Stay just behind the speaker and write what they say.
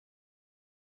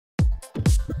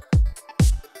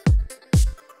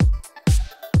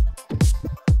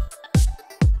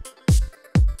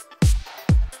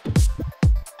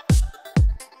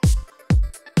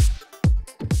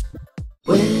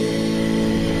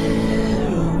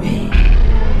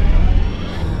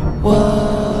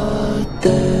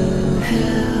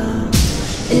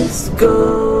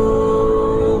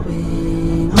going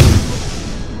on.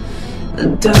 The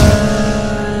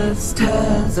dust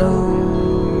has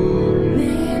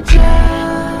only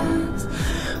just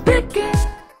begun.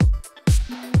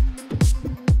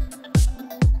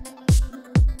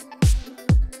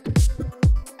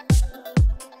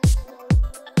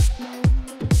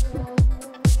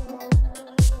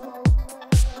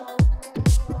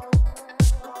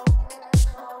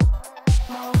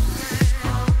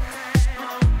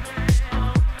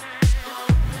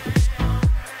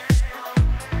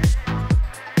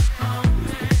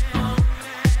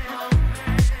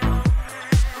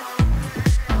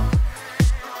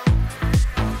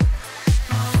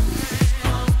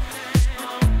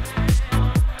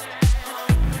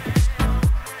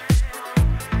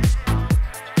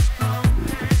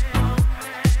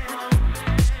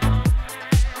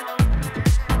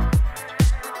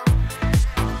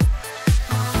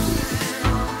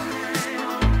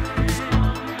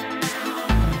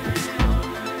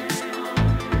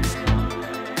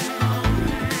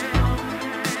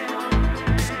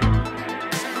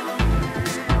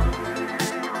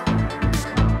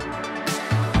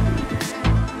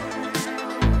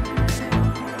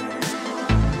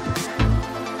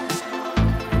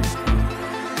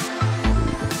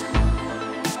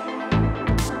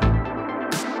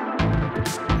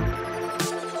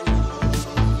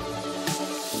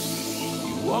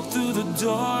 Walked through the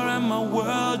door and my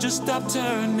world just stopped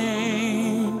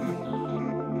turning.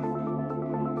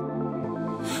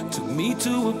 Took me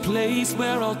to a place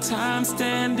where all time's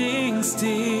standing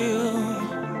still.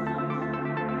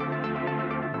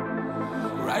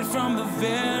 Right from the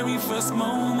very first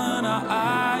moment our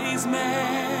eyes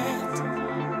met,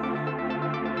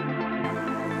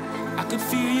 I could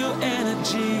feel your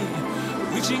energy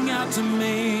reaching out to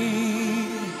me.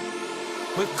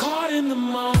 We're caught in the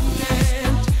moment,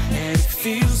 and it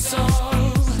feels so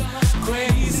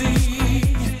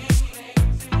crazy.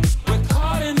 We're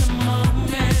caught in the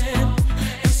moment,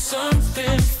 and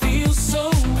something feels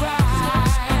so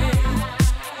right.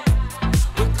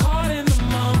 We're caught in the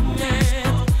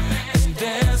moment, and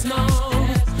there's no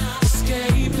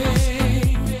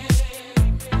escaping.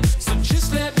 So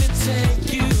just let me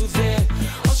take you there.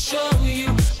 I'll show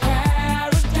you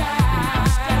paradise.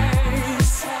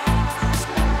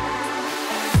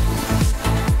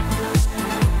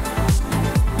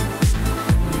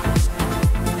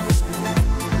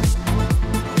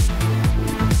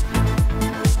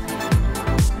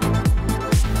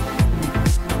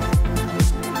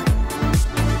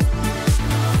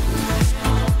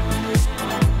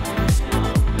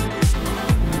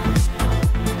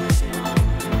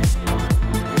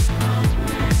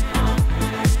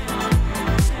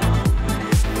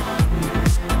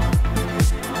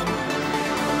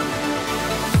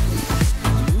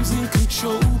 Losing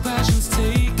control, passion's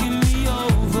taking me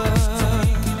over.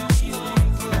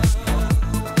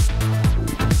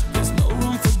 There's no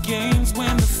room for games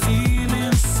when the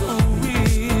feeling's so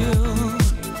real.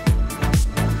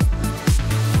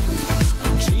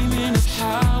 I'm dreaming of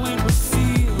how it would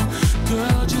feel,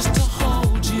 girl, just to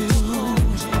hold you.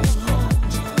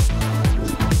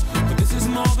 But this is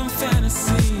more than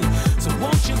fantasy, so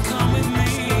won't you come with me?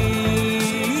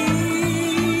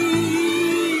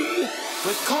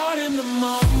 We're caught in the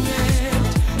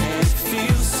moment, and it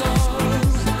feels so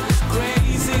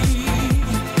crazy.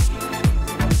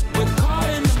 We're caught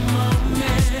in the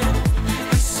moment,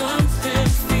 and something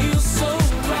feels so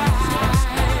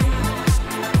right.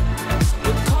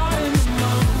 We're caught in the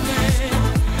moment,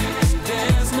 and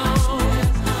there's no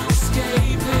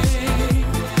escaping.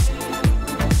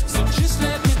 So just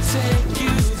let me take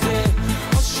you there.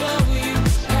 I'll show you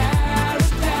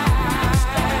paradise.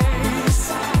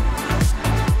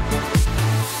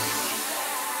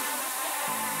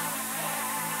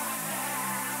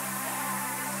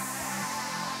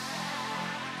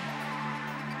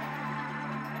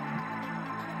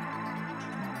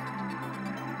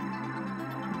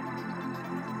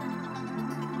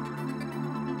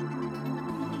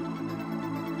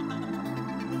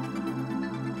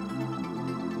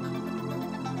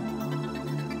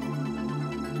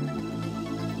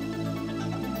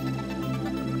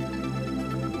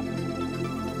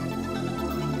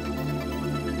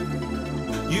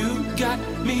 You got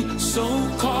me so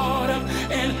caught up,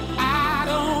 and I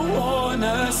don't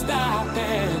wanna stop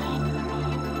it.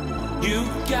 You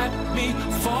got me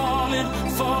falling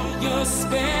for your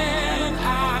spell, and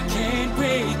I can't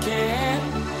break it.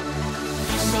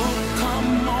 So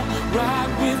come on,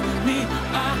 ride with me.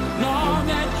 I know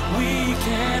that we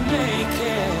can make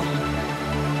it.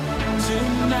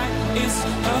 Tonight it's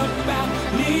about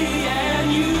me and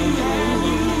you.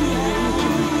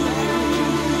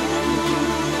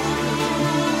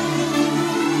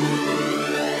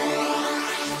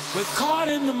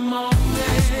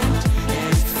 say